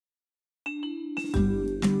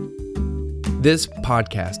This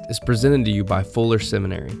podcast is presented to you by Fuller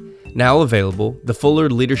Seminary. Now available, the Fuller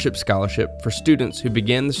Leadership Scholarship for students who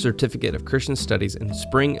begin the Certificate of Christian Studies in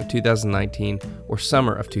spring of 2019 or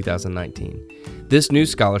summer of 2019. This new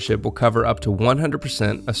scholarship will cover up to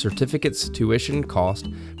 100% of certificate's tuition cost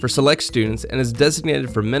for select students and is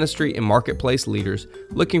designated for ministry and marketplace leaders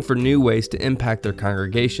looking for new ways to impact their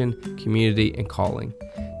congregation, community, and calling.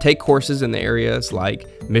 Take courses in the areas like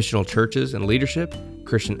missional churches and leadership,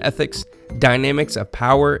 Christian ethics, dynamics of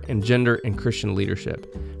power, and gender and Christian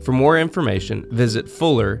leadership. For more information, visit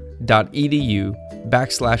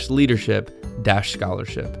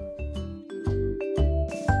fuller.edu/leadership-scholarship.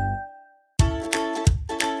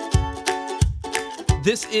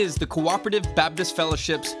 This is the Cooperative Baptist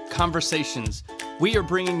Fellowship's Conversations. We are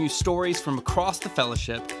bringing you stories from across the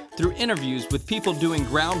fellowship through interviews with people doing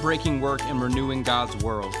groundbreaking work in renewing God's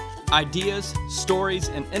world. Ideas, stories,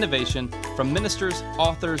 and innovation from ministers,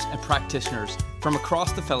 authors, and practitioners from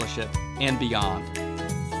across the fellowship and beyond.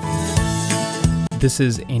 This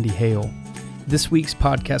is Andy Hale. This week's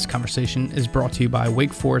podcast conversation is brought to you by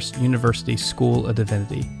Wake Forest University School of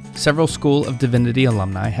Divinity. Several School of Divinity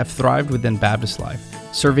alumni have thrived within Baptist life,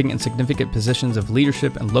 serving in significant positions of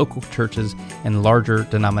leadership in local churches and larger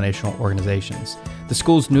denominational organizations. The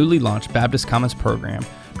school's newly launched Baptist Commons program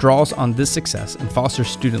draws on this success and fosters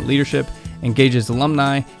student leadership, engages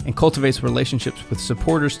alumni, and cultivates relationships with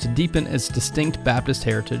supporters to deepen its distinct Baptist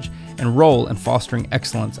heritage and role in fostering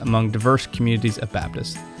excellence among diverse communities of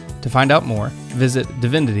Baptists. To find out more, visit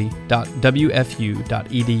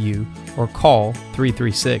divinity.wfu.edu or call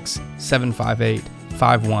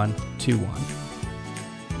 336-758-5121.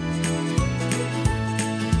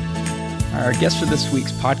 Our guest for this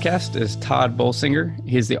week's podcast is Todd Bolsinger.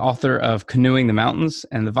 He is the author of Canoeing the Mountains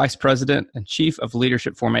and the Vice President and Chief of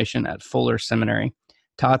Leadership Formation at Fuller Seminary.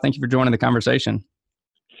 Todd, thank you for joining the conversation.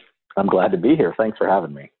 I'm glad to be here. Thanks for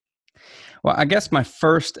having me. Well, I guess my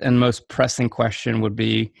first and most pressing question would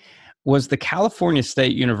be, was the California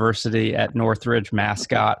State University at Northridge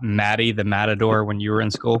mascot Matty the Matador when you were in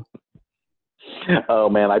school? Oh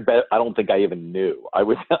man, I don't think I even knew. I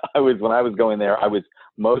was when I was going there, I was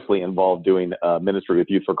mostly involved doing ministry with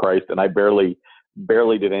Youth for Christ, and I barely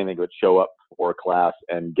did anything but show up for a class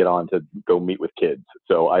and get on to go meet with kids.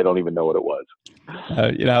 So I don't even know what it was.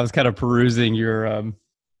 I was kind of perusing your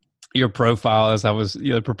profile as I was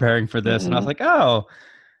preparing for this, and I was like, oh,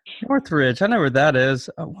 Northridge, I know where that is.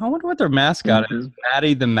 I wonder what their mascot is.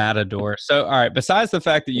 Matty the Matador. So, all right, besides the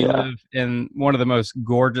fact that you live in one of the most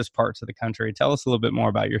gorgeous parts of the country, tell us a little bit more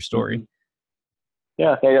about your story.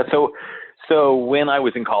 Yeah. So when I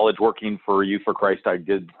was in college working for Youth for Christ, I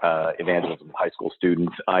did evangelism with high school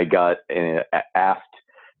students. I got asked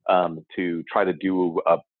to try to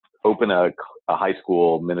open a high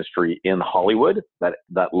school ministry in Hollywood.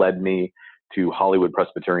 That led me to Hollywood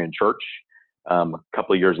Presbyterian Church. A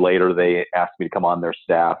couple of years later, they asked me to come on their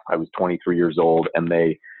staff. I was 23 years old, and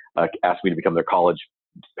they asked me to become their college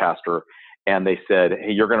pastor. And they said,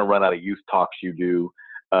 hey, you're going to run out of youth talks you do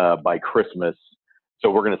by Christmas,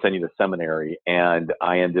 so we're going to send you to seminary. And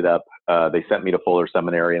I ended up, they sent me to Fuller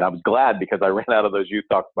Seminary, and I was glad because I ran out of those youth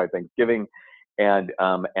talks by Thanksgiving. And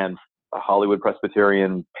Hollywood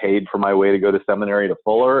Presbyterian paid for my way to go to seminary to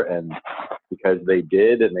Fuller, and because they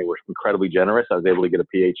did, and they were incredibly generous, I was able to get a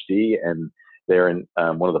PhD, and they're in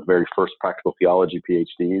one of the very first practical theology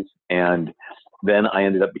PhDs. And then I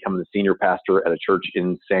ended up becoming the senior pastor at a church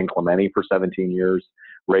in San Clemente for 17 years,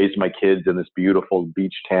 raised my kids in this beautiful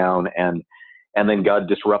beach town, and then God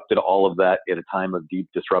disrupted all of that at a time of deep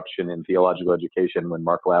disruption in theological education when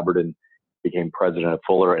Mark Labradon became president of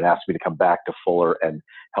Fuller and asked me to come back to Fuller and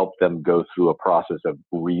help them go through a process of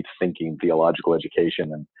rethinking theological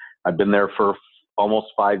education. And I've been there for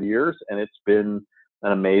almost 5 years, and it's been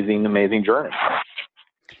an amazing, amazing journey.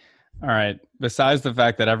 All right. Besides the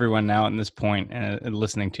fact that everyone now at this point and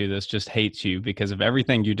listening to this just hates you because of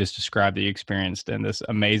everything you just described that you experienced in this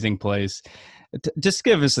amazing place, just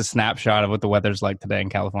give us a snapshot of what the weather's like today in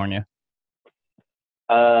California.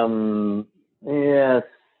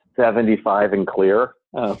 75 and clear.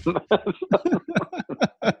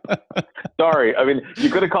 Sorry. I mean, you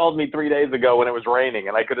could have called me 3 days ago when it was raining,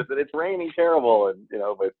 and I could have said it's raining terrible, and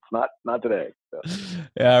but it's not today. So.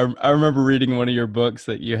 Yeah, I remember reading one of your books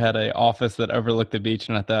that you had an office that overlooked the beach,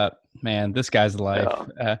 and I thought, man, this guy's life.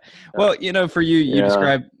 Yeah. Well, for you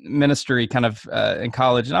described ministry kind of in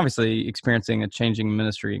college, and obviously experiencing a changing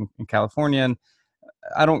ministry in California. And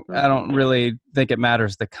I don't really think it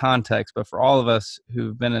matters the context, but for all of us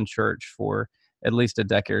who've been in church for at least a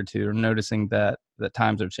decade or two, are noticing that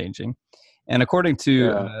times are changing. And according to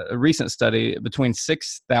Yeah. a recent study, between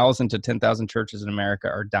 6,000 to 10,000 churches in America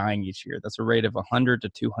are dying each year. That's a rate of 100 to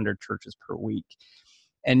 200 churches per week.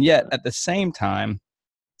 And yet, at the same time,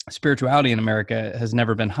 spirituality in America has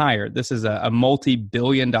never been higher. This is a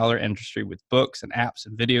multi-billion-dollar industry with books and apps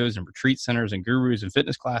and videos and retreat centers and gurus and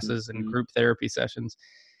fitness classes and Mhm. group therapy sessions.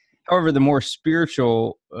 However, the more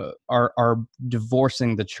spiritual are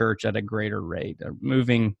divorcing the church at a greater rate,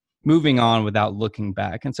 moving on without looking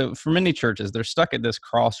back. And so for many churches, they're stuck at this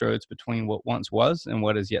crossroads between what once was and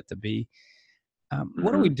what is yet to be.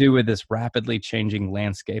 What do we Mhm. do with this rapidly changing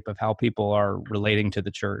landscape of how people are relating to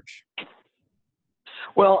the church?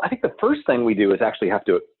 Well, I think the first thing we do is actually have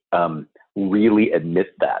to really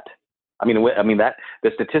admit that. I mean that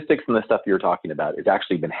the statistics and the stuff you're talking about has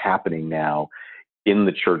actually been happening now in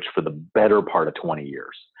the church for the better part of 20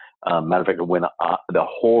 years. Matter of fact, when the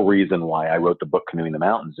whole reason why I wrote the book Canoeing the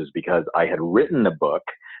Mountains is because I had written a book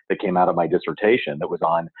that came out of my dissertation that was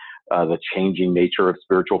on the changing nature of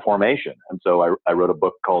spiritual formation. And so I wrote a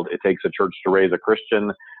book called It Takes a Church to Raise a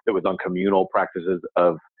Christian that was on communal practices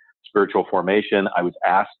of spiritual formation. I was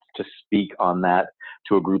asked to speak on that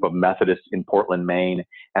to a group of Methodists in Portland, Maine.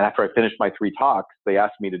 And after I finished my 3 talks, they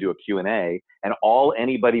asked me to do a Q&A, and all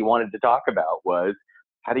anybody wanted to talk about was,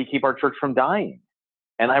 how do you keep our church from dying?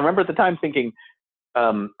 And I remember at the time thinking,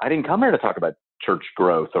 I didn't come here to talk about church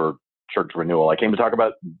growth or church renewal. I came to talk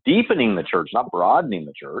about deepening the church, not broadening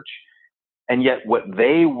the church. And yet what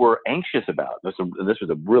they were anxious about, this was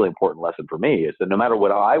a really important lesson for me, is that no matter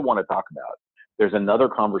what I want to talk about, there's another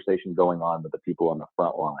conversation going on with the people on the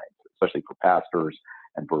front lines, especially for pastors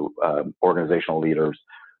and for organizational leaders,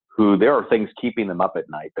 who there are things keeping them up at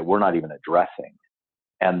night that we're not even addressing,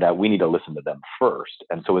 and that we need to listen to them first.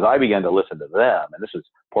 And so as I began to listen to them, and this was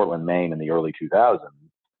Portland, Maine in the early 2000s,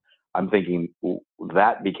 I'm thinking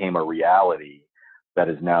that became a reality that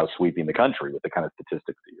is now sweeping the country with the kind of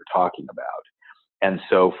statistics that you're talking about. And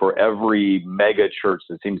so for every mega church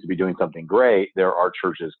that seems to be doing something great, there are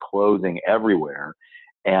churches closing everywhere.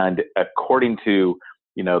 And according to,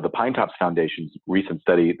 the Pine Tops Foundation's recent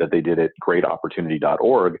study that they did at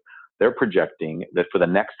greatopportunity.org, they're projecting that for the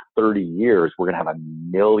next 30 years, we're going to have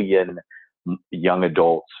 1 million young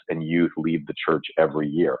adults and youth leave the church every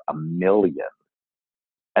year, 1 million.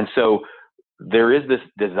 And so there is this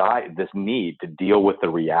desire, this need to deal with the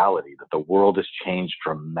reality that the world has changed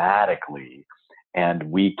dramatically, and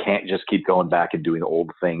we can't just keep going back and doing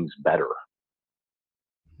old things better.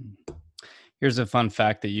 Here's a fun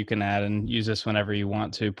fact that you can add and use this whenever you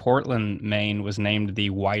want to. Portland, Maine was named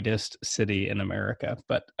the whitest city in America,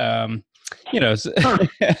 but it's, Huh.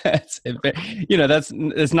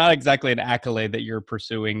 it's not exactly an accolade that you're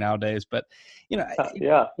pursuing nowadays. But you know,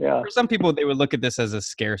 Yeah, yeah, for some people, they would look at this as a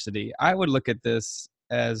scarcity. I would look at this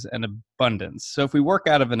as an abundance. So if we work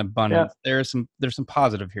out of an yeah, abundance, there's some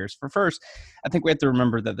positive here. So for first, I think we have to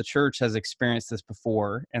remember that the church has experienced this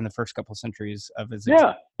before in the first couple of centuries of its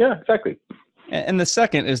existence. yeah, yeah, exactly. And the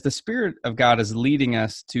second is the Spirit of God is leading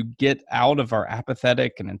us to get out of our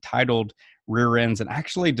apathetic and entitled rear ends and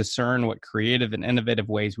actually discern what creative and innovative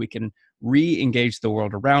ways we can re-engage the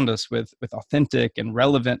world around us with authentic and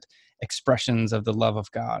relevant expressions of the love of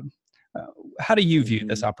God. Uh, how do you view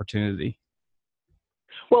this Mhm. opportunity?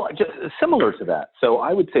 Well, just similar to that. So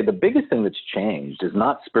I would say the biggest thing that's changed is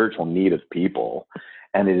not spiritual need of people,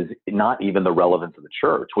 and it is not even the relevance of the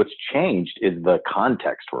church. What's changed is the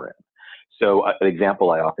context we're in. So an example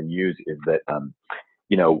I often use is that,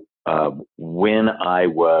 when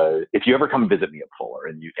if you ever come visit me at Fuller,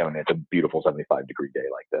 and it's a beautiful 75-degree day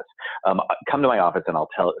like this, come to my office and I'll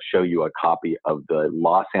show you a copy of the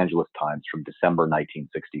Los Angeles Times from December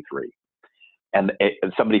 1963. And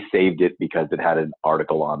somebody saved it because it had an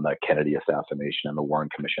article on the Kennedy assassination and the Warren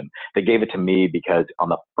Commission. They gave it to me because on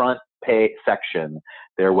the front page section,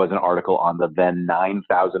 there was an article on the then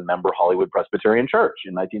 9,000 member Hollywood Presbyterian Church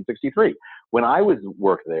in 1963. When I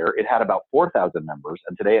worked there, it had about 4,000 members,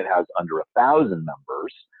 and today it has under 1,000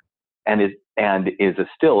 members, and is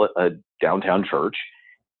still a downtown church.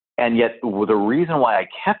 And yet the reason why I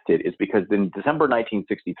kept it is because in December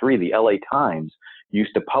 1963, the LA Times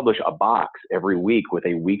used to publish a box every week with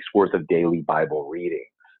a week's worth of daily Bible reading.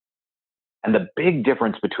 And the big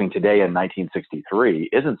difference between today and 1963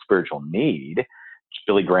 isn't spiritual need.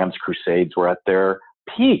 Billy Graham's crusades were at their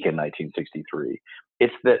peak in 1963.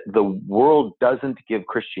 It's that the world doesn't give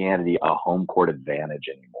Christianity a home court advantage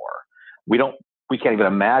anymore. We can't even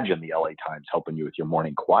imagine the LA Times helping you with your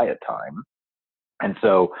morning quiet time. And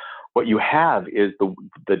so what you have is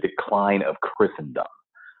the decline of Christendom,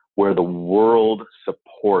 where the world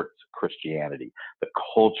supports Christianity, the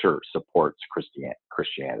culture supports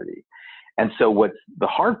Christianity. And so what's the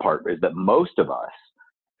hard part is that most of us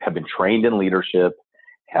have been trained in leadership,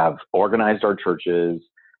 have organized our churches,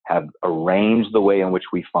 have arranged the way in which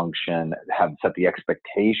we function, have set the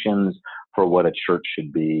expectations for what a church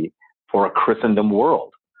should be for a Christendom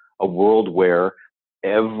world, a world where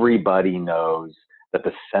everybody knows that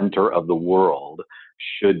the center of the world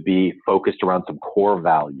should be focused around some core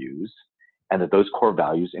values, and that those core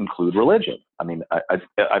values include religion. I mean,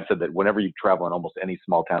 I've said that whenever you travel in almost any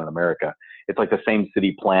small town in America, it's like the same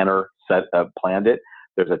city planner planned it.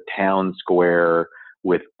 There's a town square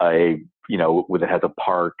with that has a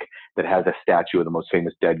park, that has a statue of the most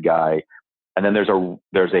famous dead guy. And then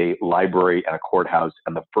there's a library and a courthouse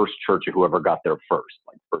and the first church of whoever got there first,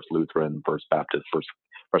 like First Lutheran, First Baptist, First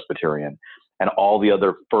Presbyterian. And all the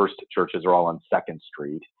other first churches are all on Second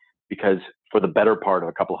Street, because for the better part of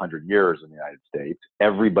a couple hundred years in the United States,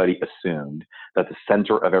 everybody assumed that the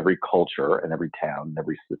center of every culture and every town and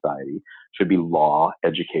every society should be law,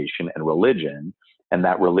 education, and religion. And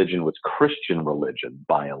that religion was Christian religion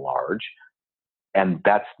by and large. And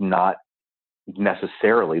that's not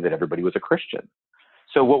necessarily that everybody was a Christian.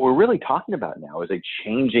 So what we're really talking about now is a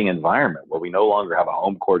changing environment where we no longer have a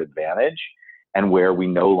home court advantage, and where we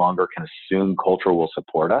no longer can assume culture will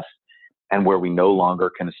support us, and where we no longer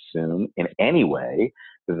can assume in any way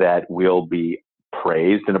that we'll be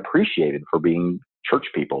praised and appreciated for being church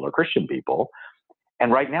people or Christian people.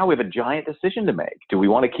 And right now we have a giant decision to make. Do we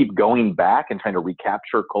want to keep going back and trying to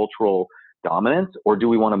recapture cultural dominance, or do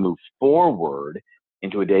we want to move forward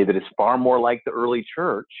into a day that is far more like the early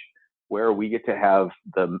church, where we get to have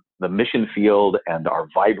the mission field and our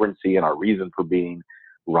vibrancy and our reason for being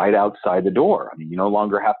right outside the door? I mean, you no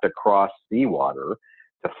longer have to cross seawater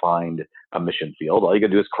to find a mission field. All you got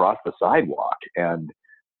to do is cross the sidewalk. And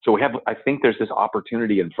so I think there's this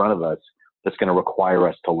opportunity in front of us that's going to require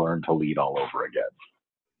us to learn to lead all over again.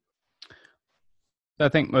 I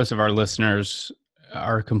think most of our listeners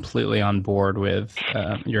are completely on board with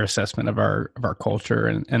your assessment of our culture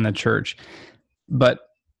and the church. But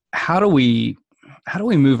how do we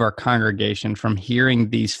move our congregation from hearing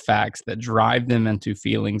these facts that drive them into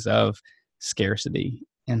feelings of scarcity,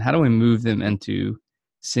 and how do we move them into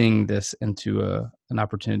seeing this into an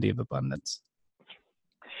opportunity of abundance?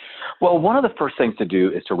 Well, one of the first things to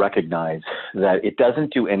do is to recognize that it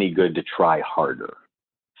doesn't do any good to try harder.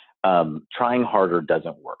 Trying harder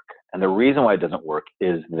doesn't work. And the reason why it doesn't work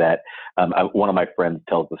is that one of my friends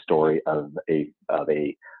tells the story of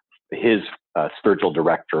his spiritual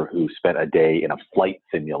director who spent a day in a flight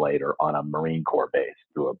simulator on a Marine Corps base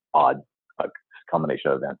through an odd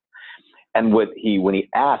combination of events. And when he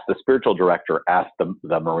asked, the spiritual director asked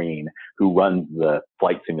the Marine who runs the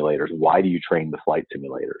flight simulators, why do you train the flight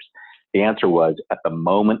simulators? The answer was, at the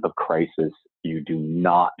moment of crisis, you do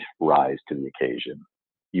not rise to the occasion.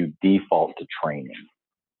 You default to training.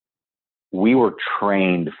 We were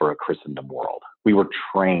trained for a Christendom world. We were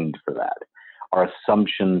trained for that. Our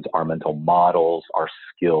assumptions, our mental models, our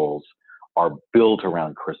skills are built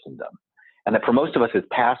around Christendom. And that for most of us as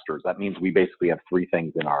pastors, that means we basically have three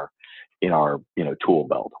things in our tool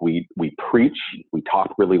belt. We preach, we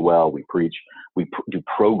talk really well, we preach, we do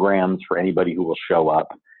programs for anybody who will show up,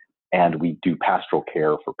 and we do pastoral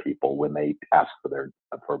care for people when they ask for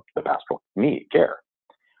the pastoral care.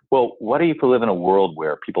 Well, what if you live in a world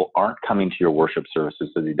where people aren't coming to your worship services,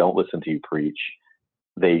 so they don't listen to you preach?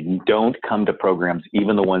 They don't come to programs,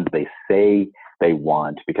 even the ones they say they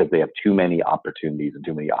want, because they have too many opportunities and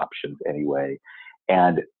too many options anyway.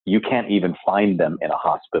 And you can't even find them in a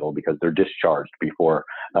hospital because they're discharged before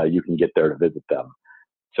you can get there to visit them.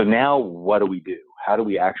 So now what do we do? How do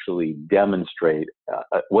we actually demonstrate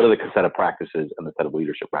what are the set of practices and the set of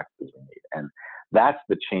leadership practices we need? And that's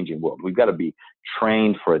the changing world. We've got to be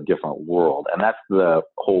trained for a different world. And that's the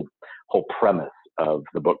whole premise of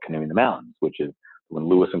the book Canoeing the Mountains, which is when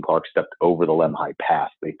Lewis and Clark stepped over the Lemhi Pass,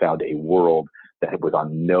 they found a world that was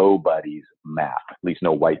on nobody's map, at least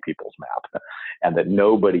no white people's map, and that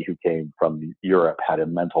nobody who came from Europe had a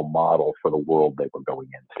mental model for the world they were going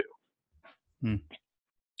into.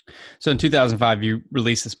 So in 2005, you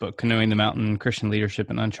released this book, Canoeing the Mountain, Christian Leadership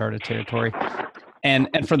in Uncharted Territory. And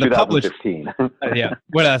for the 2015. Yeah.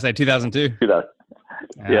 What did I say, 2002?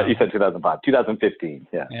 Yeah, you said 2005. 2015,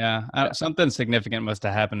 yeah. Yeah. Something significant must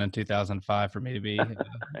have happened in 2005 for me to be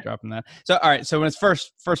dropping that. So, all right. So when it's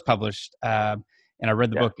first published, and I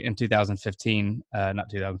read the book in 2015, not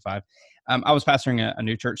 2005, I was pastoring a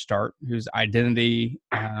new church start whose identity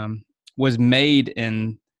was made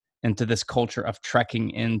in into this culture of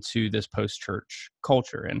trekking into this post-church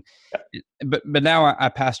culture. And but now I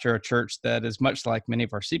pastor a church that is much like many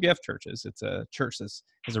of our CBF churches. It's a church that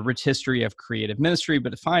has a rich history of creative ministry,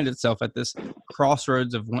 but it finds itself at this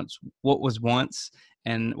crossroads of what was once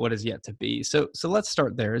and what is yet to be. So let's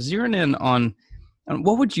start there. Zeroing in on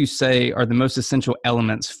what would you say are the most essential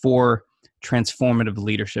elements for transformative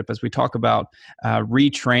leadership as we talk about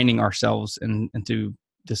retraining ourselves into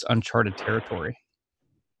this uncharted territory?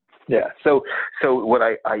 Yeah. So what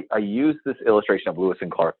I use this illustration of Lewis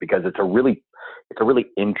and Clark because it's a really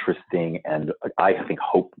interesting and I think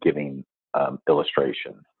hope-giving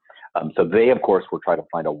illustration. So they, of course, were trying to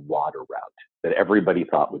find a water route that everybody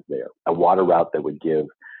thought was there, a water route that would give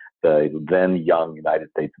the then young United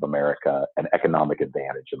States of America an economic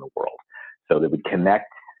advantage in the world. So they would connect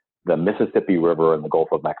the Mississippi River and the Gulf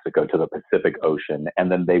of Mexico to the Pacific Ocean,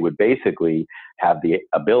 and then they would basically have the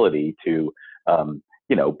ability to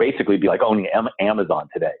basically be like owning Amazon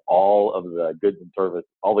today. All of the goods and service,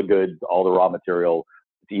 all the raw material,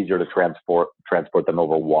 it's easier to transport them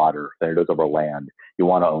over water than it is over land. You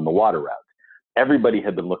want to own the water route. Everybody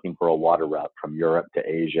had been looking for a water route from Europe to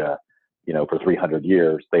Asia, for 300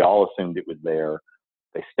 years. They all assumed it was there.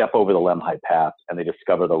 They step over the Lemhi Pass and they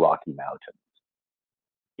discover the Rocky Mountains.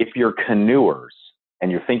 If you're canoers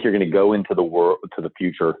and you think you're going to go into the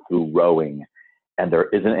future through rowing and there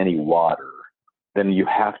isn't any water, then you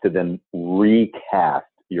have to then recast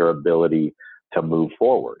your ability to move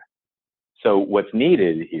forward. So what's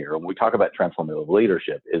needed here, when we talk about transformative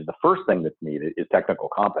leadership, is the first thing that's needed is technical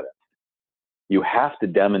competence. You have to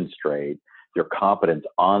demonstrate your competence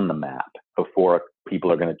on the map before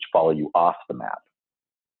people are going to follow you off the map.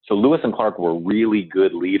 So Lewis and Clark were really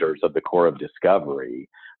good leaders of the Corps of Discovery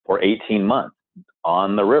for 18 months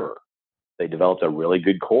on the river. They developed a really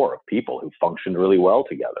good core of people who functioned really well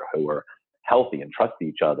together, who were healthy and trusted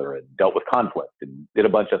each other and dealt with conflict and did a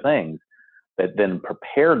bunch of things that then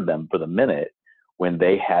prepared them for the minute when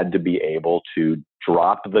they had to be able to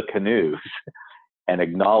drop the canoes and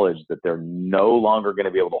acknowledge that they're no longer going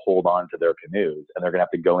to be able to hold on to their canoes and they're going to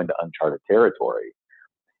have to go into uncharted territory.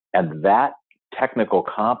 And that technical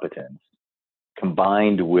competence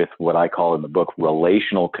combined with what I call in the book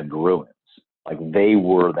relational congruence, like they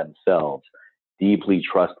were themselves deeply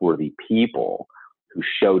trustworthy people who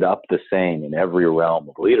showed up the same in every realm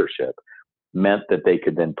of leadership, meant that they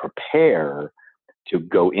could then prepare to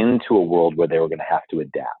go into a world where they were going to have to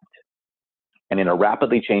adapt. And in a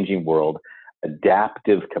rapidly changing world,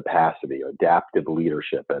 adaptive capacity or adaptive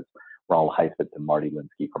leadership, as Ronald Heifetz and Marty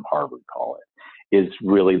Linsky from Harvard call it, is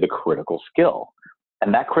really the critical skill.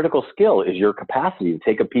 And that critical skill is your capacity to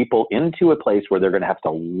take a people into a place where they're going to have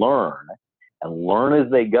to learn and learn as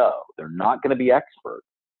they go. They're not going to be experts,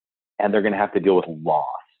 and they're going to have to deal with loss.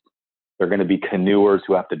 They're going to be canoers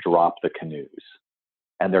who have to drop the canoes,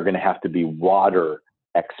 and they're going to have to be water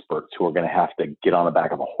experts who are going to have to get on the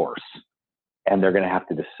back of a horse, and they're going to have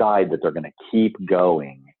to decide that they're going to keep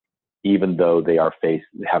going even though they are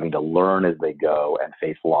having to learn as they go and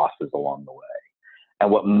face losses along the way. And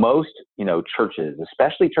what most, churches,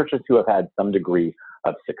 especially churches who have had some degree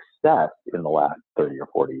of success in the last 30 or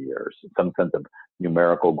 40 years, some sense of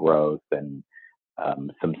numerical growth and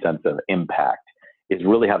some sense of impact, is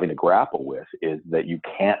really having to grapple with is that you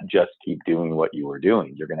can't just keep doing what you were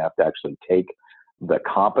doing. You're going to have to actually take the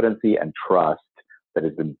competency and trust that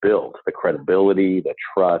has been built, the credibility, the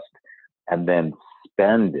trust, and then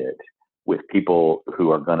spend it with people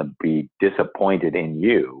who are going to be disappointed in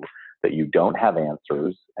you that you don't have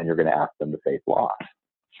answers, and you're going to ask them to face loss.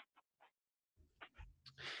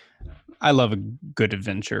 I love a good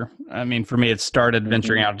adventure. I mean, for me, it started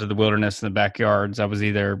venturing out to the wilderness in the backyards. I was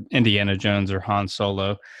either Indiana Jones or Han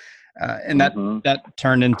Solo. And that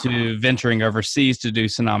turned into venturing overseas to do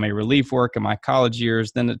tsunami relief work in my college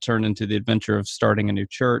years. Then it turned into the adventure of starting a new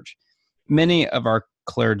church. Many of our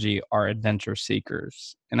clergy are adventure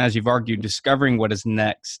seekers. And as you've argued, discovering what is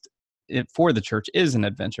next for the church is an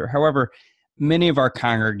adventure. However, many of our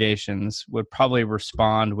congregations would probably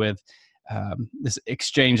respond with this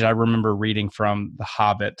exchange I remember reading from The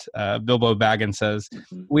Hobbit. Bilbo Baggins says,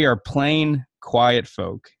 "We are plain, quiet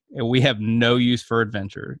folk, and we have no use for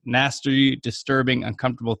adventure. Nasty, disturbing,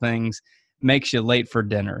 uncomfortable things makes you late for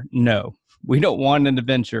dinner. No, we don't want an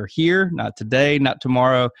adventure here, not today, not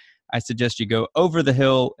tomorrow. I suggest you go over the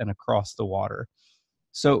hill and across the water."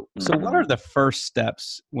 So what are the first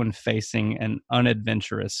steps when facing an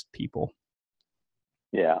unadventurous people?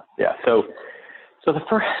 Yeah. So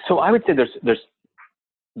I would say there's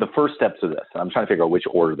the first steps of this. And I'm trying to figure out which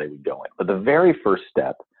order they would go in. But the very first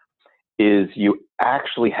step is you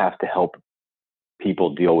actually have to help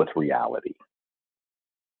people deal with reality.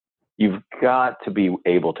 you've got to be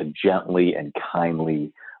able to gently and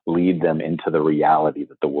kindly lead them into the reality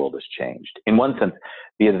that the world has changed. In one sense,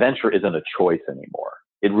 the adventure isn't a choice anymore.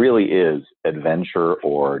 It really is adventure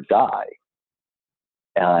or die.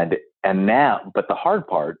 And now, but the hard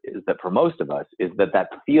part is that for most of us is that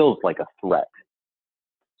feels like a threat.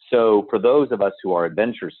 So for those of us who are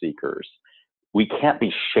adventure seekers, we can't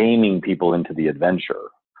be shaming people into the adventure.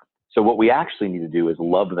 So what we actually need to do is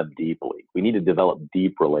love them deeply. We need to develop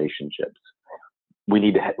deep relationships. We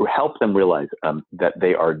need to help them realize that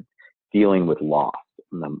they are dealing with loss.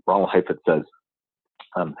 Ronald Heifetz says,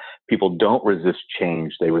 people don't resist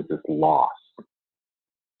change, they resist loss.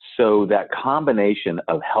 So that combination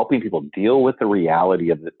of helping people deal with the reality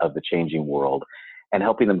of the changing world and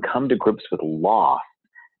helping them come to grips with loss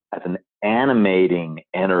as an animating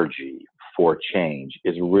energy for change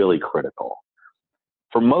is really critical.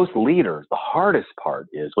 For most leaders, the hardest part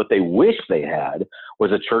is what they wish they had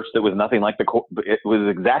was a church that was nothing like it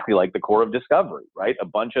was exactly like the core of Discovery, right? A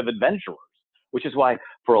bunch of adventurers, which is why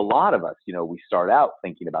for a lot of us, we start out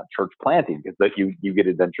thinking about church planting because that you get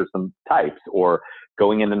adventuresome types, or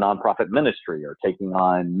going into nonprofit ministry, or taking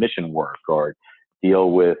on mission work, or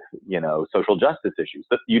deal with, social justice issues.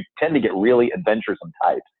 But you tend to get really adventuresome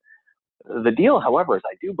types. The deal, however, is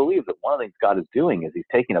I do believe that one of the things God is doing is he's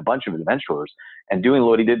taking a bunch of adventurers and doing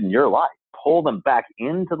what he did in your life, pull them back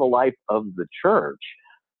into the life of the church,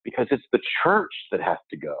 because it's the church that has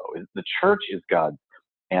to go. The church is God's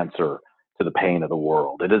answer to the pain of the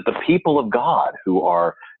world. It is the people of God who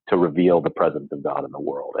are to reveal the presence of God in the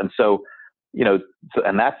world. And so,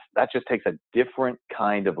 and that just takes a different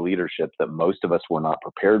kind of leadership that most of us were not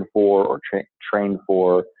prepared for or trained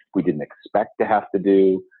for. We didn't expect to have to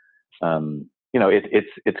do.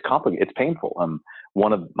 It's complicated. It's painful.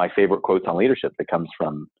 One of my favorite quotes on leadership that comes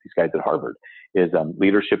from these guys at Harvard is,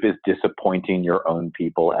 leadership is disappointing your own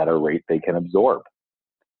people at a rate they can absorb.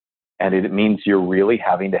 And it means you're really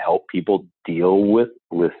having to help people deal with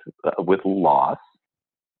loss,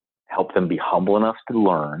 help them be humble enough to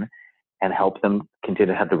learn, and help them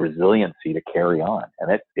continue to have the resiliency to carry on.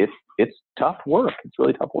 And it's tough work. It's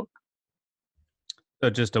really tough work. So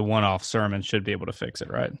just a one-off sermon should be able to fix it,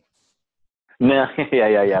 right? No,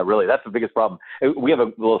 yeah. Really, that's the biggest problem. We have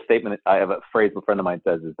a little statement. I have a phrase a friend of mine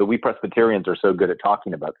says is that we Presbyterians are so good at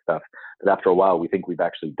talking about stuff that after a while we think we've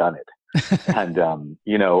actually done it. And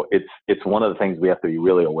it's one of the things we have to be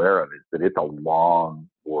really aware of is that it's a long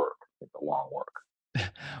work. It's a long work.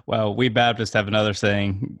 Well, we Baptists have another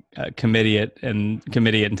saying, committee it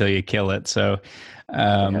until you kill it. So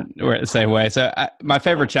we're the same way. So my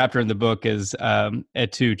favorite chapter in the book is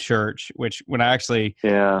Et tu, Church, which when I actually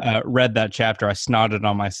read that chapter, I snotted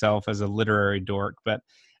on myself as a literary dork. But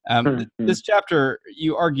this chapter,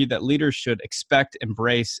 you argue that leaders should expect,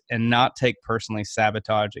 embrace, and not take personally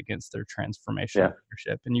sabotage against their transformation of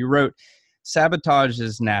leadership. And you wrote, sabotage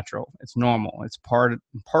is natural. It's normal. It's part and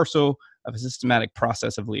parcel of a systematic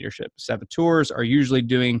process of leadership. Saboteurs are usually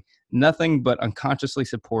doing nothing but unconsciously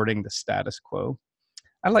supporting the status quo.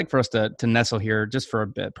 I'd like for us to nestle here just for a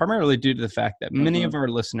bit, primarily due to the fact that many of our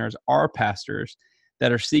listeners are pastors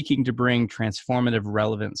that are seeking to bring transformative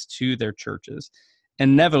relevance to their churches.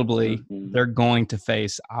 Inevitably, they're going to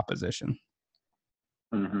face opposition.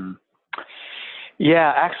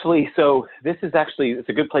 Yeah, actually, so it's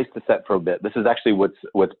a good place to set for a bit. This is actually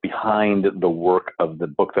what's behind the work of the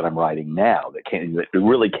book that I'm writing now that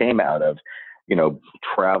really came out of,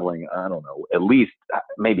 traveling, I don't know, at least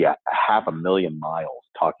maybe a 500,000 miles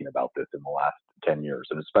talking about this in the last 10 years,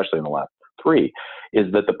 and especially in the last 3,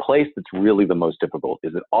 is that the place that's really the most difficult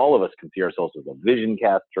is that all of us can see ourselves as a vision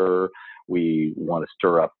caster. We want to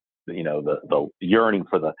stir up the yearning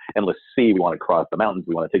for the endless sea. We want to cross the mountains.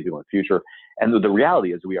 We want to take people in the future. And the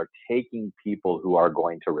reality is we are taking people who are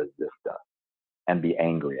going to resist us and be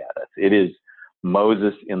angry at us. It is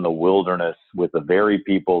Moses in the wilderness with the very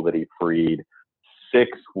people that he freed. 6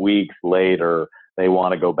 weeks later, they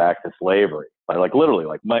want to go back to slavery. Literally,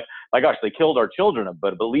 my gosh, they killed our children,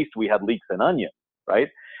 but at least we had leeks and onions, right?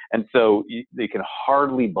 And so they can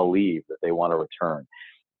hardly believe that they want to return.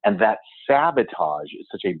 And that sabotage is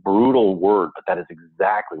such a brutal word, but that is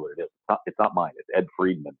exactly what it is. It's not mine. It's Ed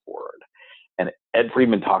Friedman's word. And Ed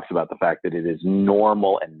Friedman talks about the fact that it is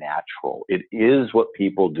normal and natural. It is what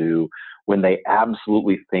people do when they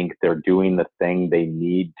absolutely think they're doing the thing they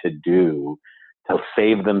need to do to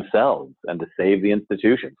save themselves and to save the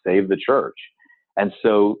institution, save the church. And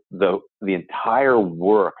so the entire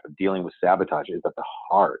work of dealing with sabotage is at the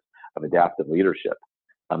heart of adaptive leadership.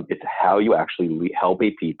 It's how you actually help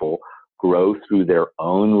a people grow through their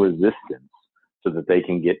own resistance so that they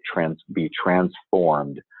can be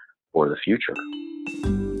transformed for the future.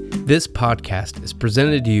 This podcast is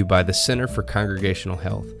presented to you by the Center for Congregational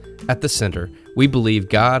Health. At the Center, we believe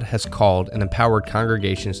God has called and empowered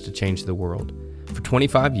congregations to change the world. For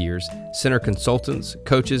 25 years, Center consultants,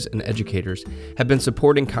 coaches, and educators have been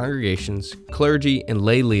supporting congregations, clergy, and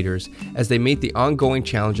lay leaders as they meet the ongoing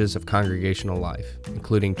challenges of congregational life,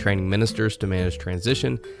 including training ministers to manage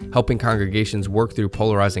transition, helping congregations work through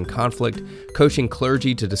polarizing conflict, coaching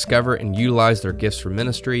clergy to discover and utilize their gifts for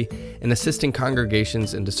ministry, and assisting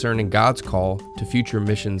congregations in discerning God's call to future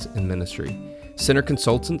missions and ministry. Center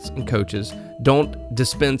consultants and coaches don't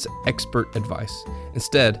dispense expert advice.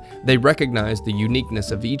 Instead, they recognize the uniqueness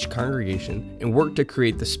of each congregation and work to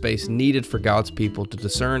create the space needed for God's people to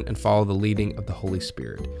discern and follow the leading of the Holy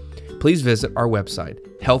Spirit. Please visit our website,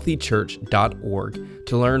 healthychurch.org,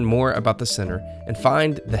 to learn more about the Center and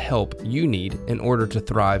find the help you need in order to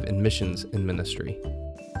thrive in missions and ministry.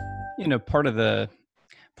 You know, part of the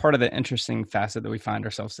interesting facet that we find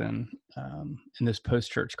ourselves in this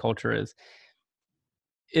post-church culture is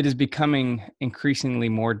it is becoming increasingly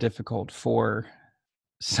more difficult for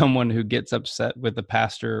someone who gets upset with the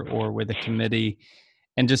pastor or with a committee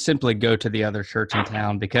and just simply go to the other church in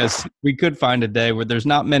town, because we could find a day where there's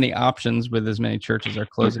not many options with as many churches are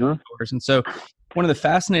closing their doors. And so one of the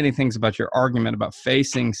fascinating things about your argument about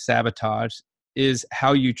facing sabotage is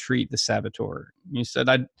how you treat the saboteur. You said,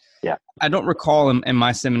 I don't recall in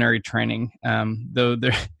my seminary training, though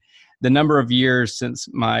the number of years since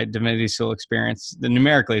my divinity school experience, the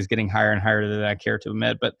numerically is getting higher and higher than I care to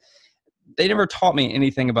admit, but they never taught me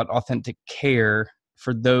anything about authentic care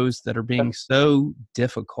for those that are being so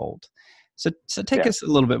difficult. So take us a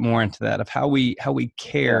little bit more into that of how we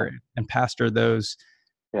care and pastor those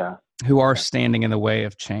who are standing in the way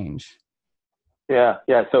of change.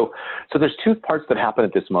 Yeah. So there's two parts that happen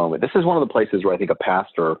at this moment. This is one of the places where I think a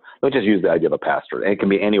pastor, let's just use the idea of a pastor, and it can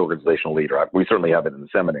be any organizational leader. We certainly have it in the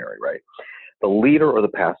seminary, right? The leader or the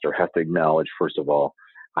pastor has to acknowledge, first of all,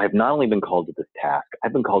 I've not only been called to this task,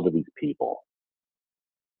 I've been called to these people.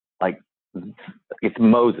 Like, it's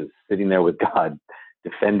Moses sitting there with God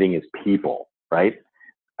defending his people, right?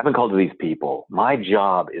 I've been called to these people. My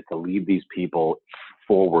job is to lead these people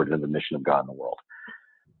forward in the mission of God in the world.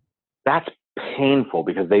 That's painful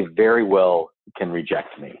because they very well can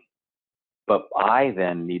reject me. But I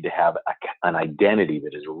then need to have an identity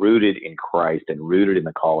that is rooted in Christ and rooted in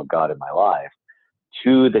the call of God in my life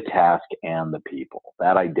to the task and the people,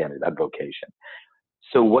 that identity, that vocation.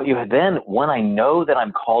 So what you then, when I know that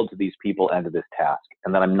I'm called to these people and to this task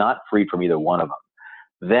and that I'm not freed from either one of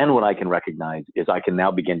them, then what I can recognize is I can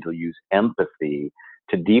now begin to use empathy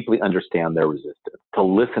to deeply understand their resistance, to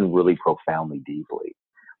listen really profoundly deeply.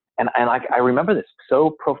 And I remember this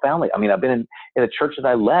so profoundly. I mean, I've been in a church that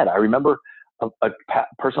I led. I remember a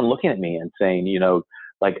person looking at me and saying,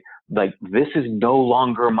 like this is no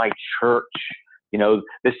longer my church.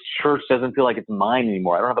 This church doesn't feel like it's mine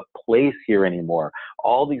anymore. I don't have a place here anymore.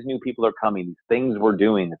 All these new people are coming. These things we're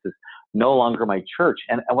doing. This is no longer my church.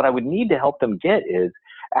 And what I would need to help them get is,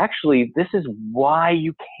 actually, this is why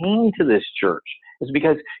you came to this church. It's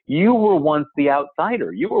because you were once the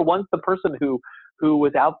outsider. You were once the person who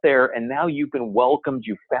was out there, and now you've been welcomed.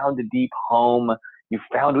 You found a deep home. You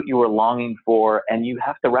found what you were longing for, and you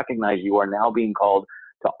have to recognize you are now being called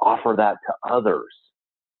to offer that to others.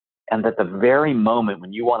 And that the very moment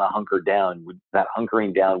when you want to hunker down, that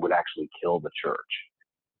hunkering down would actually kill the church.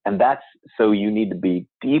 And so you need to be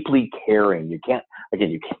deeply caring. You can't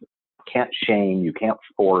shame, you can't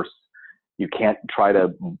force, you can't try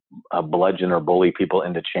to bludgeon or bully people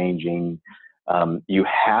into changing. You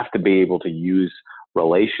have to be able to use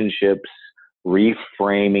relationships,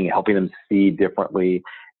 reframing, helping them see differently.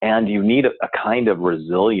 And you need a kind of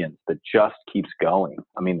resilience that just keeps going.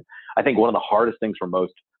 I mean, I think one of the hardest things for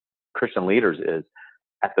most Christian leaders is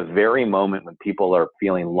at the very moment when people are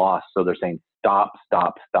feeling lost, so they're saying, stop,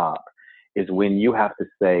 is when you have to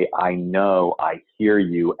say, I know, I hear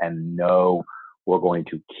you, and no, we're going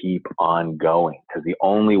to keep on going, because the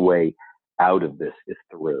only way out of this is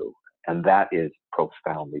through. And that is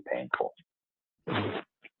profoundly painful.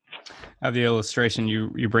 The illustration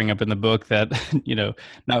you bring up in the book that,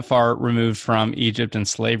 not far removed from Egypt and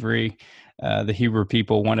slavery, the Hebrew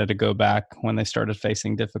people wanted to go back when they started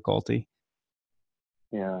facing difficulty.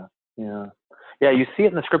 Yeah. You see it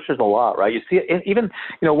in the scriptures a lot, right? You see it even,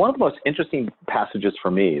 one of the most interesting passages for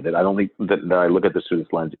me that I don't think that I look at this through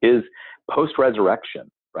this lens is post-resurrection,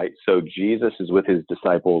 right? So Jesus is with his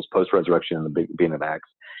disciples post-resurrection in the beginning of Acts,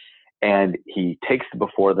 and he takes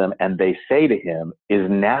before them, and they say to him, is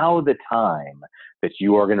now the time that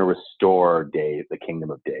you are going to restore the kingdom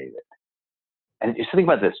of David? And just think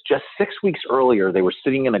about this, just 6 weeks earlier, they were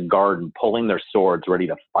sitting in a garden, pulling their swords, ready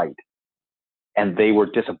to fight. And they were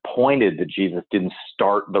disappointed that Jesus didn't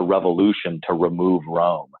start the revolution to remove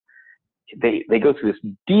Rome. They go through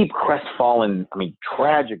this deep crestfallen,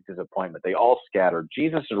 tragic disappointment. They all scatter.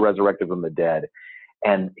 Jesus is resurrected from the dead,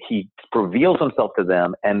 and he reveals himself to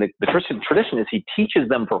them. And the Christian tradition is he teaches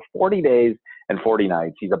them for 40 days and 40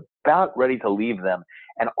 nights. He's about ready to leave them.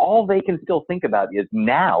 And all they can still think about is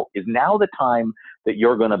now the time that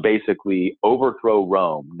you're going to basically overthrow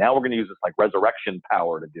Rome. Now we're going to use this like resurrection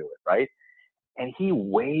power to do it, right? And he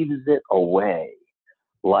waves it away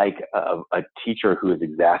like a teacher who is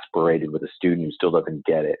exasperated with a student who still doesn't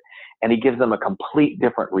get it. And he gives them a complete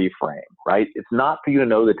different reframe, right? It's not for you to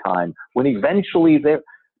know the time when eventually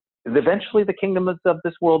the kingdoms of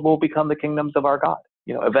this world will become the kingdoms of our God.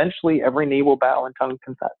 Eventually every knee will bow and tongue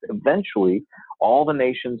confess. Eventually all the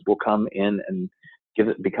nations will come in and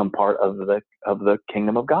become part of the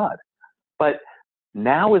kingdom of God. But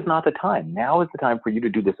now is not the time. Now is the time for you to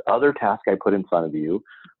do this other task I put in front of you,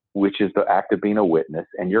 which is the act of being a witness,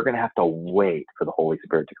 and you're going to have to wait for the Holy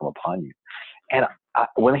Spirit to come upon you. And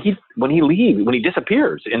when he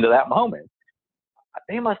disappears into that moment,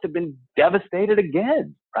 they must have been devastated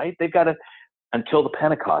again, right? They've got to, until the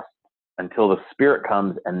Pentecost, until the Spirit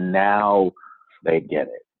comes, and now they get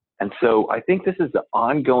it. And so I think this is the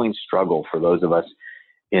ongoing struggle for those of us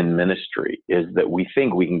in ministry, is that we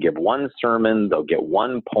think we can give one sermon, they'll get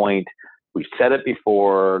one point, we've said it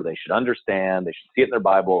before, they should understand, they should see it in their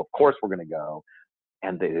Bible, of course we're going to go.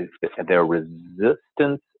 And their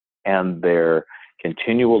resistance and their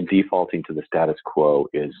continual defaulting to the status quo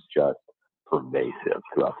is just pervasive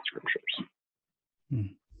throughout the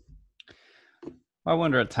scriptures. I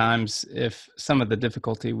wonder at times if some of the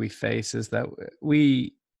difficulty we face is that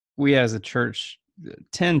we as a church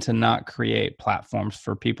tend to not create platforms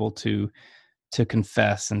for people to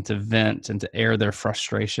confess and to vent and to air their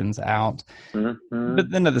frustrations out. Mm-hmm.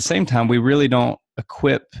 But then at the same time, we really don't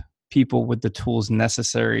equip people with the tools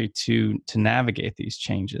necessary to navigate these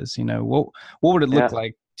changes. What would it look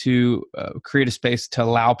like to create a space to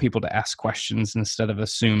allow people to ask questions instead of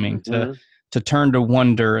assuming, to turn to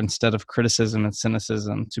wonder instead of criticism and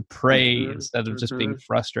cynicism, to pray instead of just being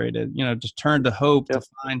frustrated, just turn to hope,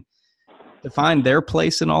 to find their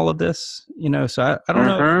place in all of this, so I don't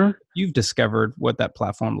know if you've discovered what that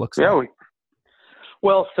platform looks like.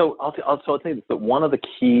 Well, so I'll tell you this, that one of the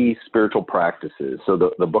key spiritual practices, so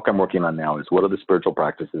the book I'm working on now is what are the spiritual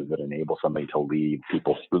practices that enable somebody to lead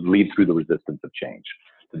through the resistance of change,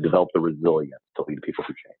 to develop the resilience to lead people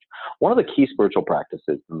through change. One of the key spiritual practices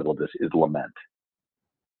in the middle of this is lament.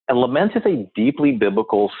 And lament is a deeply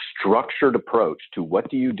biblical, structured approach to what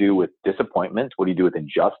do you do with disappointment? What do you do with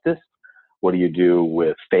injustice? What do you do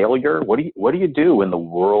with failure? What do you do when the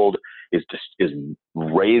world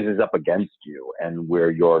raises up against you, and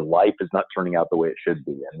where your life is not turning out the way it should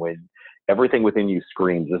be, and when everything within you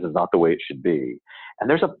screams this is not the way it should be? And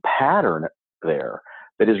there's a pattern there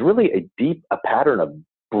that is really a pattern of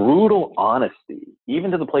brutal honesty,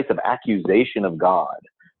 even to the place of accusation of God,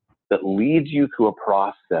 that leads you through a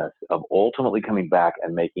process of ultimately coming back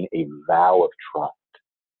and making a vow of trust.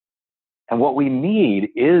 And what we need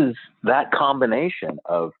is that combination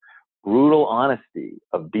of brutal honesty,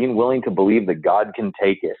 of being willing to believe that God can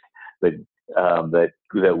take it,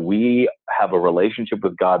 that we have a relationship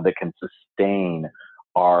with God that can sustain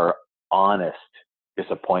our honest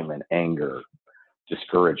disappointment, anger,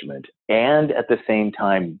 discouragement, and at the same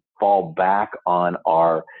time fall back on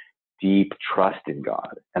our deep trust in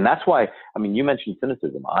God. And that's why, you mentioned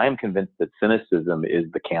cynicism. I am convinced that cynicism is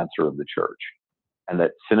the cancer of the church, and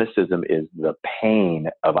that cynicism is the pain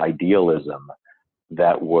of idealism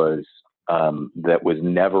that was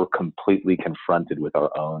never completely confronted with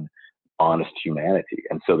our own honest humanity.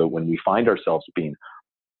 And so that when we find ourselves being,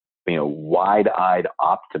 wide-eyed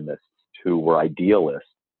optimists who were idealists,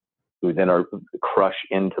 who then are crushed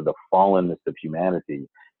into the fallenness of humanity,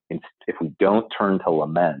 if we don't turn to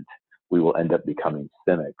lament, we will end up becoming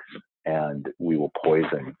cynics, and we will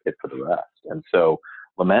poison it for the rest. And so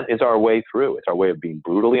lament is our way through. It's our way of being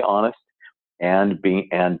brutally honest and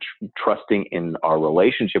trusting in our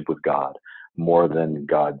relationship with God more than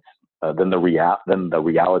than the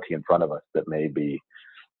reality in front of us that may be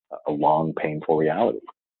a long, painful reality.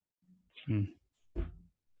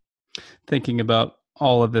 Thinking about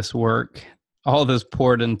all of this work, all of this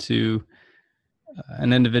poured into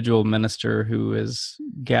an individual minister who is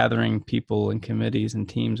gathering people and committees and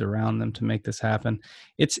teams around them to make this happen.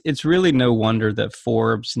 It's really no wonder that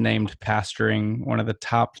Forbes named pastoring one of the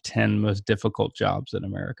top 10 most difficult jobs in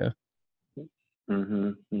America.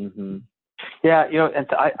 Yeah, and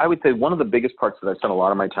I would say one of the biggest parts that I spent a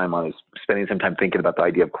lot of my time on is spending some time thinking about the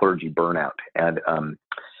idea of clergy burnout. And,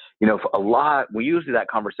 usually that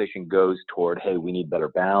conversation goes toward, hey, we need better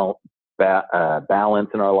balance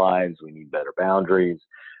in our lives. We need better boundaries.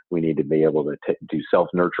 We need to be able to do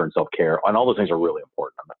self-nurture and self-care. And all those things are really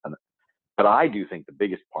important. But I do think the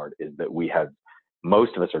biggest part is that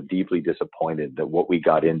most of us are deeply disappointed that what we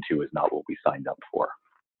got into is not what we signed up for.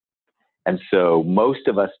 And so most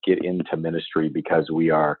of us get into ministry because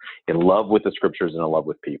we are in love with the scriptures and in love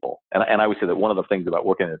with people. And I would say that one of the things about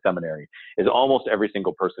working in a seminary is almost every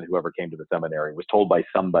single person who ever came to the seminary was told by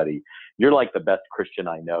somebody, you're like the best Christian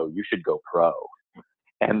I know, you should go pro.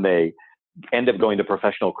 And they end up going to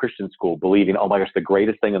professional Christian school believing, oh my gosh, the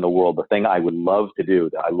greatest thing in the world, the thing I would love to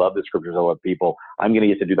do, I love the scriptures, I love people, I'm going to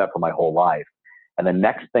get to do that for my whole life. And the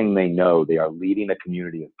next thing they know, they are leading a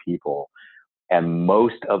community of people. And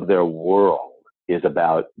most of their world is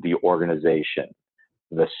about the organization.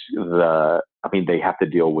 They have to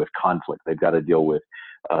deal with conflict. They've got to deal with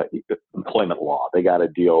employment law. They got to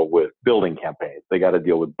deal with building campaigns. They got to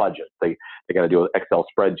deal with budgets. They got to deal with Excel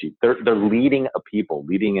spreadsheets. They're leading a people,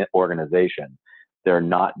 leading an organization. They're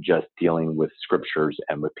not just dealing with scriptures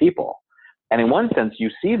and with people. And in one sense, you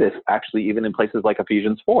see this actually even in places like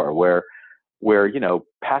Ephesians 4, where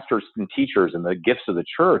pastors and teachers and the gifts of the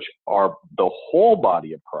church are the whole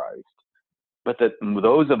body of Christ, but that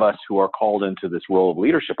those of us who are called into this role of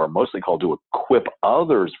leadership are mostly called to equip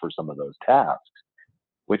others for some of those tasks,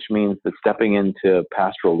 which means that stepping into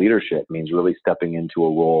pastoral leadership means really stepping into a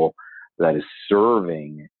role that is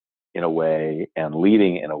serving in a way and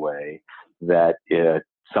leading in a way that it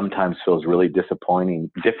sometimes feels really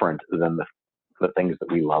different than the things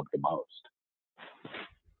that we love the most.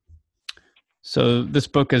 So this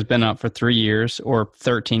book has been out for 3 years or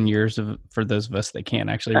 13 years for those of us that can't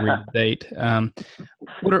actually read the date.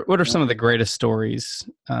 What are some of the greatest stories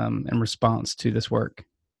in response to this work?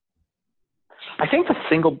 I think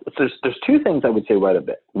there's two things I would say right a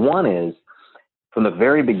bit. One is, from the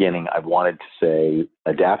very beginning, I've wanted to say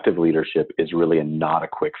adaptive leadership is really not a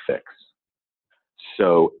quick fix.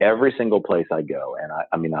 So every single place I go, and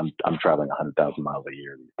I'm traveling 100,000 miles a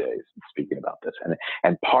year these days speaking about this.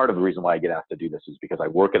 And part of the reason why I get asked to do this is because I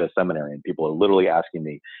work at a seminary and people are literally asking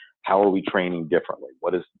me, how are we training differently?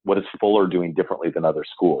 What is Fuller doing differently than other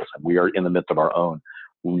schools? And we are in the midst of our own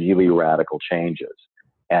really radical changes.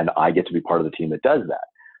 And I get to be part of the team that does that.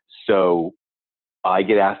 So I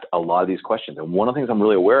get asked a lot of these questions. And one of the things I'm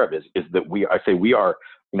really aware of is that we are,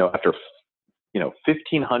 after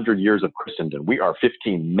 1,500 years of Christendom, we are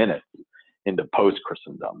 15 minutes into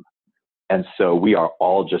post-Christendom. And so we are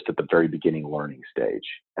all just at the very beginning learning stage.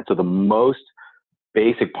 And so the most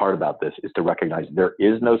basic part about this is to recognize there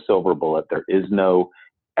is no silver bullet. There is no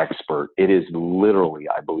expert. It is literally,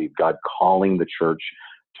 I believe, God calling the church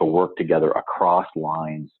to work together across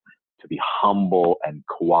lines, to be humble and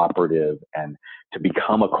cooperative, and to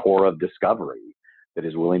become a core of discovery that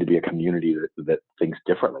is willing to be a community that thinks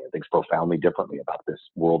differently and thinks profoundly differently about this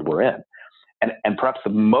world we're in. And perhaps the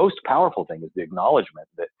most powerful thing is the acknowledgement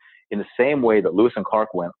that in the same way that Lewis and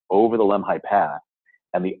Clark went over the Lemhi Pass,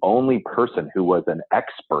 and the only person who was an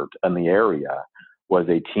expert in the area was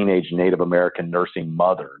a teenage Native American nursing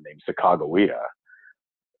mother named Sacagawea,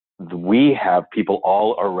 we have people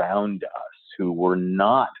all around us who were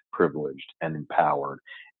not privileged and empowered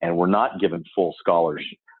and were not given full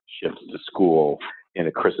scholarships to school in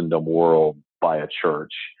a Christendom world by a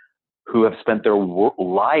church, who have spent their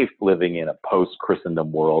life living in a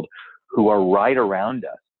post-Christendom world, who are right around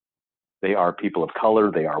us. They are people of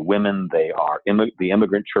color. They are women. They are the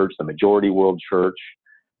immigrant church, the majority world church.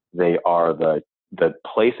 They are the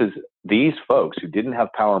places. These folks who didn't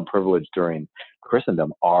have power and privilege during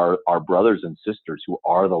Christendom are our brothers and sisters who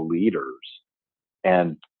are the leaders,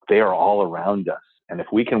 and they are all around us. And if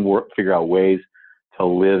we can figure out ways to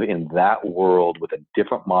live in that world with a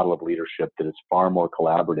different model of leadership that is far more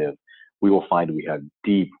collaborative, we will find we have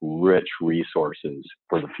deep, rich resources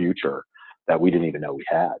for the future that we didn't even know we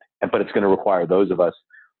had. But it's going to require those of us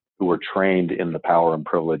who were trained in the power and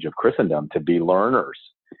privilege of Christendom to be learners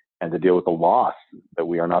and to deal with the loss that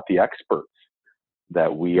we are not the experts,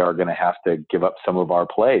 that we are going to have to give up some of our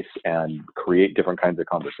place and create different kinds of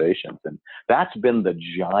conversations. And that's been the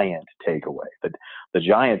giant takeaway. The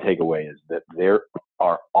giant takeaway is that there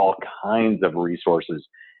are all kinds of resources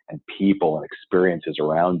and people and experiences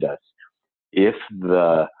around us if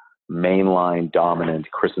the mainline dominant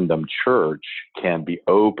Christendom church can be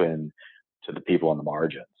open to the people on the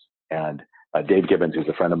margins. And Dave Gibbons, who's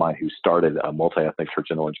a friend of mine who started a multi-ethnic church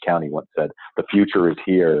in Orange County, once said, the future is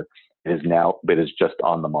here. It is now, but it's just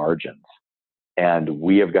on the margins. And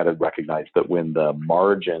we have got to recognize that when the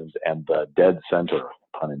margins and the dead center,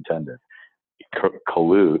 pun intended,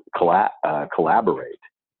 collaborate,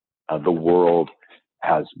 the world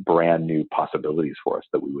has brand new possibilities for us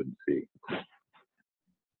that we wouldn't see.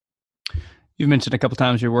 You've mentioned a couple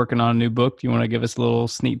times you're working on a new book. Do you want to give us a little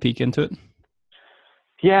sneak peek into it?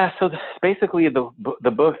 Yeah. So basically, the book,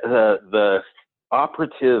 the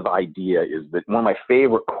operative idea is that one of my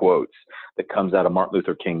favorite quotes that comes out of Martin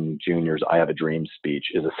Luther King Jr.'s "I Have a Dream" speech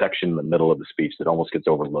is a section in the middle of the speech that almost gets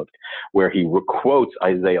overlooked, where he quotes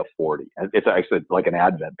Isaiah 40. It's actually like an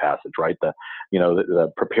Advent passage, right? The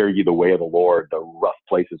prepare ye the way of the Lord, the rough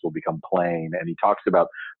places will become plain. And he talks about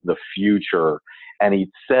the future, and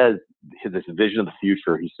he says this vision of the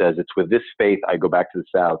future. He says, "It's with this faith," I go back to the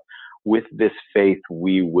South, "with this faith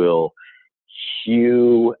we will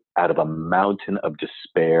hew out of a mountain of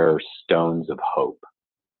despair stones of hope."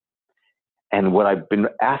 And what I've been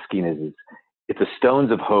asking is if the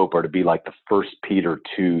stones of hope are to be like the 1 Peter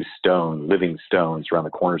 2 stone, living stones around the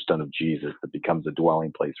cornerstone of Jesus that becomes a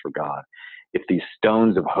dwelling place for God, if these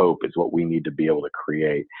stones of hope is what we need to be able to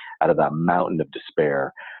create out of that mountain of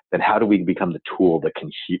despair, then how do we become the tool that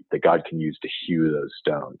God can use to hew those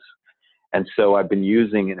stones? And so I've been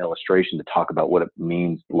using an illustration to talk about what it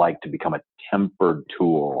means like to become a tempered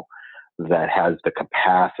tool that has the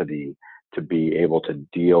capacity to be able to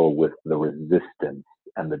deal with the resistance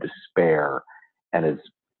and the despair, and as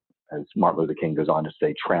Martin Luther King goes on to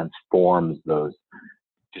say, transforms those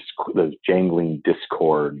jangling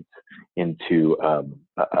discords into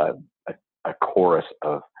a chorus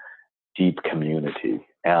of deep community.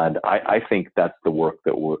 And I think that's the work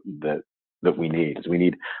that we need. Is we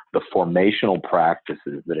need the formational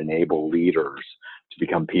practices that enable leaders to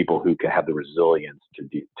become people who can have the resilience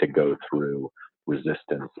to go through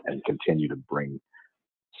resistance and continue to bring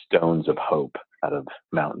stones of hope out of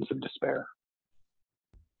mountains of despair.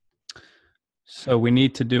 So we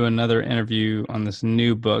need to do another interview on this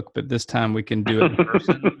new book, but this time we can do it in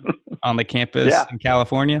person on the campus in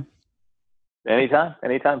California. Anytime.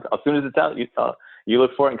 As soon as it's out, you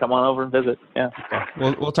look for it and come on over and visit. Yeah.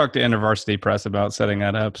 Okay. We'll talk to InterVarsity Press about setting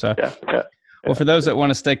that up. So, Well, for those that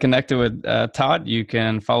want to stay connected with Todd, you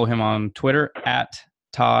can follow him on Twitter at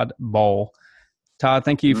Todd Bowl. Todd,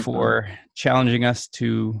 thank you for challenging us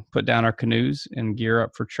to put down our canoes and gear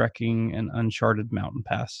up for trekking an uncharted mountain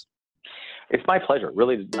pass. It's my pleasure.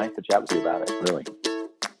 Really nice to chat with you about it. Really.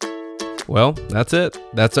 Well, that's it.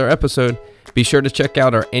 That's our episode. Be sure to check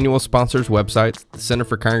out our annual sponsors' websites, the Center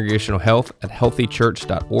for Congregational Health at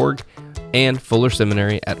healthychurch.org and Fuller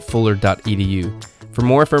Seminary at fuller.edu. For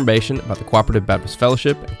more information about the Cooperative Baptist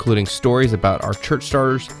Fellowship, including stories about our church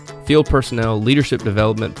starters, field personnel, leadership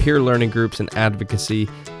development, peer learning groups, and advocacy,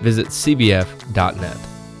 visit cbf.net.